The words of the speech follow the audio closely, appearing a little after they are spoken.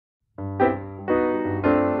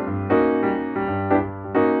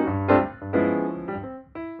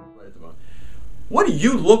What do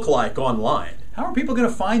you look like online? How are people going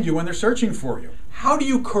to find you when they're searching for you? How do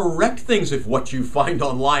you correct things if what you find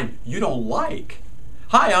online you don't like?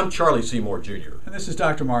 Hi, I'm Charlie Seymour Jr. And this is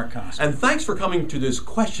Dr. Marc Kossmann. And thanks for coming to this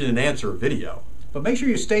question and answer video. But make sure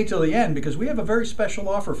you stay till the end because we have a very special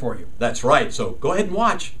offer for you. That's right, so go ahead and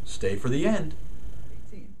watch. Stay for the end.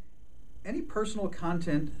 Any personal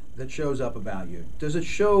content that shows up about you, does it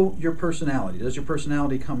show your personality? Does your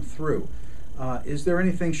personality come through? Is there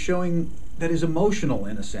anything showing that is emotional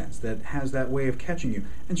in a sense, that has that way of catching you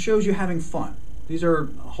and shows you having fun? These are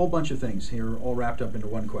a whole bunch of things here all wrapped up into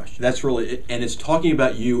one question. That's really it, and it's talking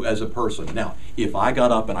about you as a person. Now, if I got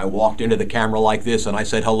up and I walked into the camera like this and I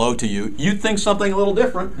said hello to you, you'd think something a little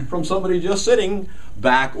different from somebody just sitting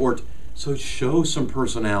back so show some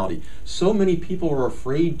personality. So many people are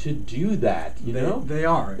afraid to do that, you know? They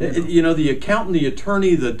are. You know, the accountant, the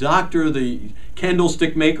attorney, the doctor, the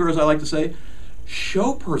candlestick maker, as I like to say.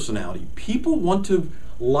 Show personality. People want to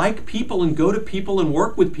like people and go to people and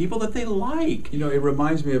work with people that they like. You know, it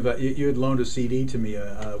reminds me of, you had loaned a CD to me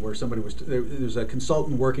where somebody there was a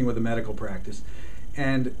consultant working with a medical practice.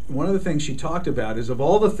 And one of the things she talked about is of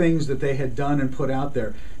all the things that they had done and put out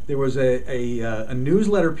there, there was a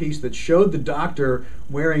newsletter piece that showed the doctor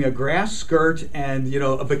wearing a grass skirt and, you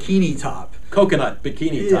know, a bikini top. Coconut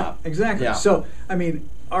bikini top. Exactly. Yeah. So, I mean,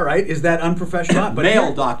 all right, is that unprofessional? But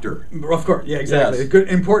male doctor. Of course, yeah, exactly. Yes. A good,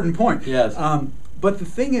 important point. Yes. But the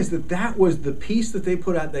thing is that was the piece that they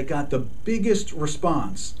put out that got the biggest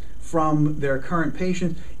response from their current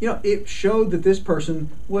patients. You know, it showed that this person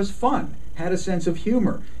was fun, had a sense of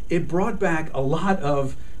humor. It brought back a lot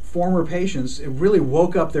of former patients. It really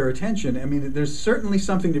woke up their attention. I mean, there's certainly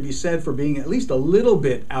something to be said for being at least a little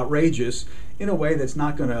bit outrageous in a way that's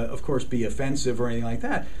not going to, of course, be offensive or anything like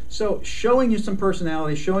that. So showing you some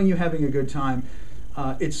personality, showing you having a good time,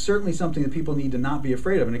 it's certainly something that people need to not be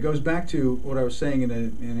afraid of. And it goes back to what I was saying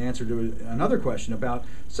in answer to another question about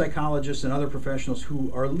psychologists and other professionals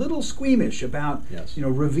who are a little squeamish about, you know,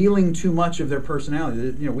 revealing too much of their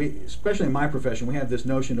personality. You know, especially in my profession, we have this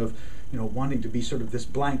notion of, you know, wanting to be sort of this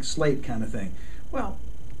blank slate kind of thing. Well,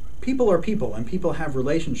 people are people, and people have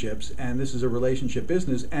relationships, and this is a relationship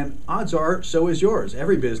business, and odds are, so is yours.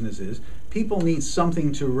 Every business is. People need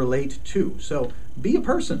something to relate to. So be a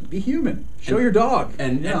person, be human. Show your dog.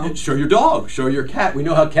 And show your dog, show your cat. We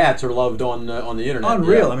know how cats are loved on the internet.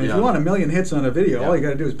 Unreal. Yeah, I mean, if you want 1 million hits on a video, all you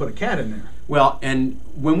got to do is put a cat in there. Well, and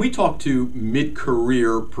when we talk to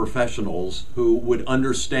mid-career professionals who would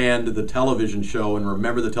understand the television show and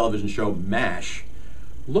remember the television show MASH,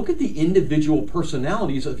 look at the individual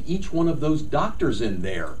personalities of each one of those doctors in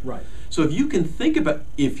there. Right. So if you can think about,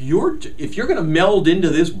 if you're going to meld into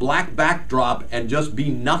this black backdrop and just be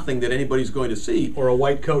nothing that anybody's going to see, or a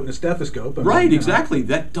white coat and a stethoscope. Right, exactly.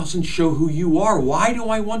 That doesn't show who you are. Why do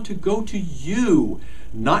I want to go to you?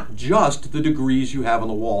 Not just the degrees you have on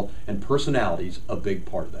the wall, and personality's a big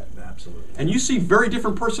part of that. Absolutely. And you see very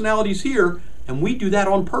different personalities here, and we do that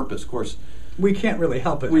on purpose. Of course, we can't really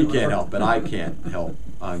help it. We can't help it. I can't help.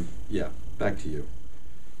 Yeah, back to you.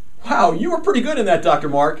 Wow, you were pretty good in that, Dr.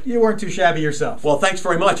 Marc. You weren't too shabby yourself. Well, thanks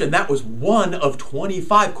very much. And that was one of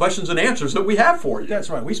 25 questions and answers that we have for you.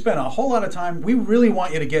 That's right. We spent a whole lot of time. We really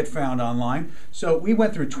want you to get found online. So we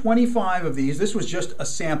went through 25 of these. This was just a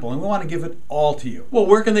sample, and we want to give it all to you. Well,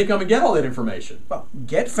 where can they come and get all that information? Well,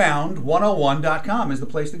 getfound101.com is the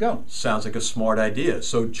place to go. Sounds like a smart idea.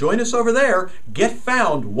 So join us over there,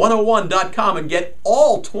 getfound101.com, and get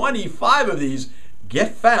all 25 of these,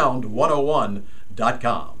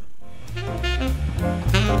 getfound101.com.